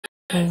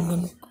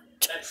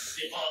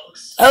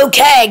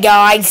Okay,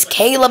 guys,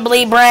 Caleb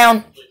Lee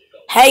Brown.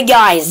 Hey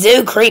guys,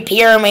 zookeep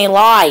here and we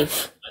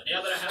live.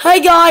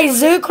 Hey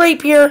guys,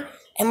 zookeep here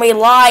and we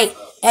live,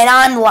 and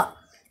I'm live,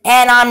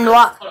 and I'm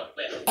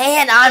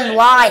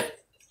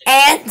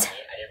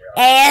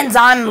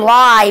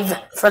live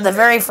for the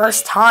very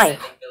first time,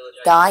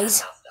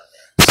 guys.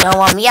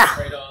 So yeah,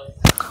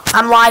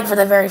 I'm live for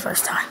the very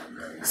first time.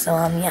 So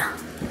yeah.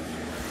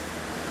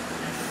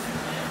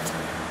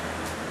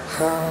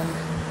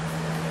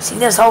 See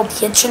this whole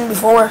kitchen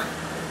before?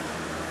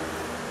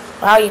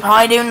 Well, you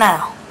probably do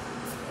now.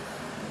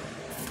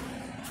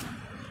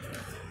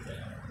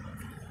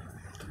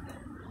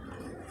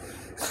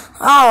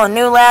 Oh, a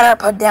new ladder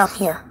put down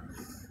here.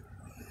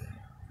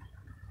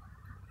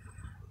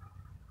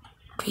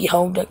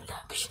 P-hole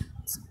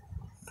productions.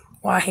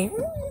 Why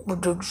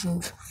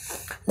productions?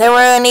 There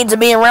really needs to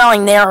be a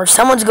railing there, or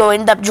someone's going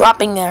to end up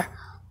dropping there.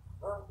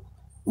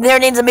 There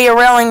needs to be a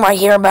railing right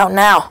here about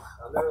now,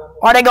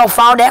 or they go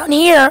fall down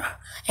here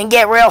and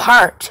get real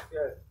hurt.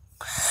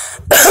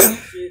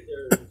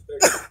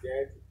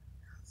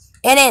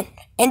 And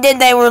then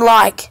they were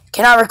like,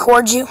 "Can I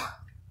record you?"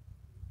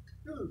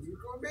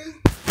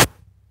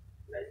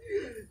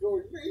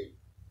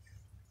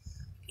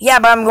 Yeah,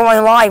 but I'm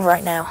going live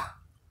right now.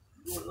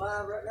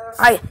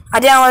 I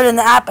downloaded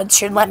the app. It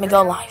should let me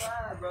go live.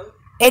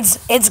 It's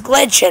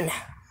glitching.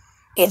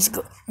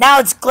 Now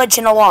it's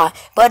glitching a lot,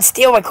 but it's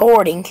still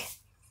recording.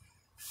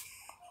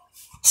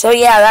 So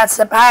yeah, that's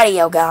the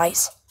patio,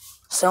 guys.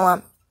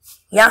 So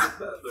yeah.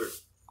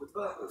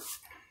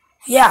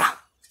 Yeah.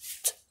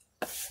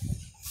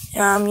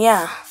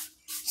 Yeah.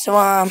 So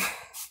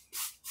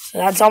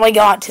that's all we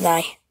got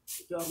today.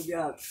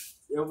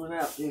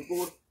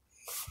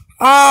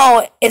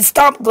 Oh, it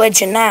stopped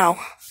glitching now.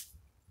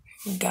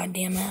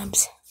 Goddamn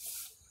abs.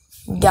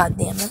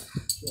 Goddamn it.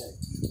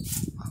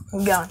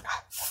 God.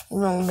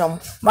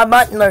 My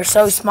butler's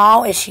so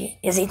small. Is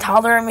he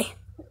taller than me?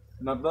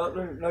 My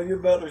butler? No, your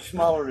butler's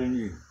smaller than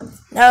you.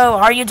 No,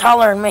 are you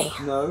taller than me?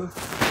 No.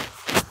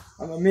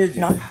 I'm a midget.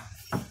 No. Is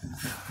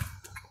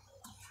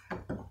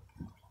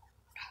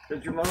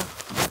that your mother?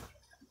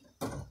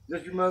 Is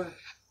that your mother?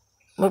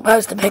 We're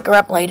supposed to pick her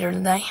up later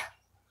today.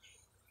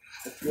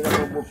 Let's get up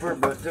on her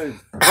butt too.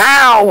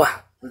 How?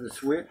 With a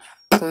switch?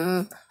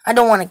 I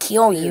don't want to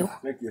kill you.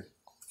 Thank you.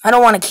 I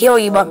don't want to kill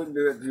you, I but... wouldn't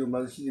do it to your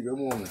mother. She's a good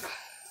woman.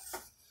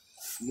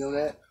 You know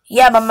that?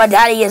 Yeah, but my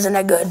daddy isn't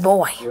a good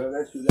boy. Well,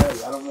 that's your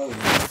daddy. I don't know him.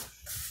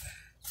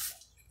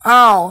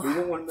 Oh. You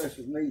don't want to mess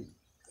with me.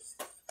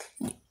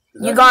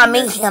 You gotta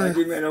meet him. I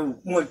give me another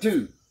one,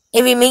 too.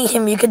 If you meet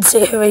him, you can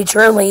see who he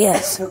truly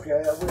is. Okay,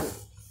 I will.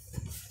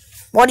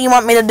 What do you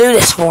want me to do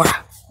this for?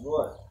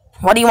 What?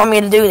 What do you want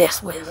me to do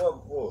this with?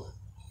 What for?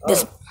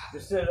 This.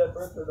 Just set that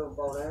birthday don't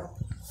fall down.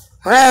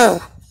 No.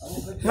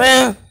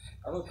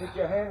 I'm gonna put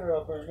your hanger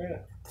up in a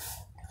minute.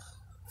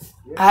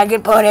 Yeah. I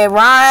can put it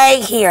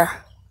right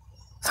here.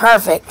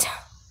 Perfect.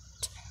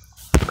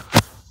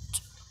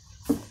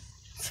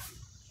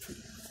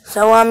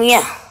 So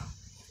yeah.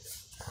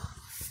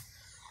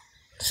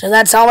 So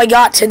that's all we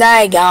got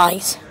today,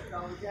 guys.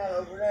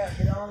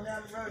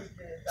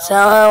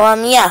 So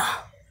yeah.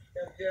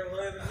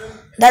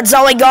 That's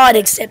all we got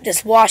except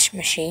this washing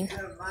machine.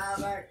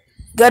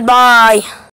 Goodbye.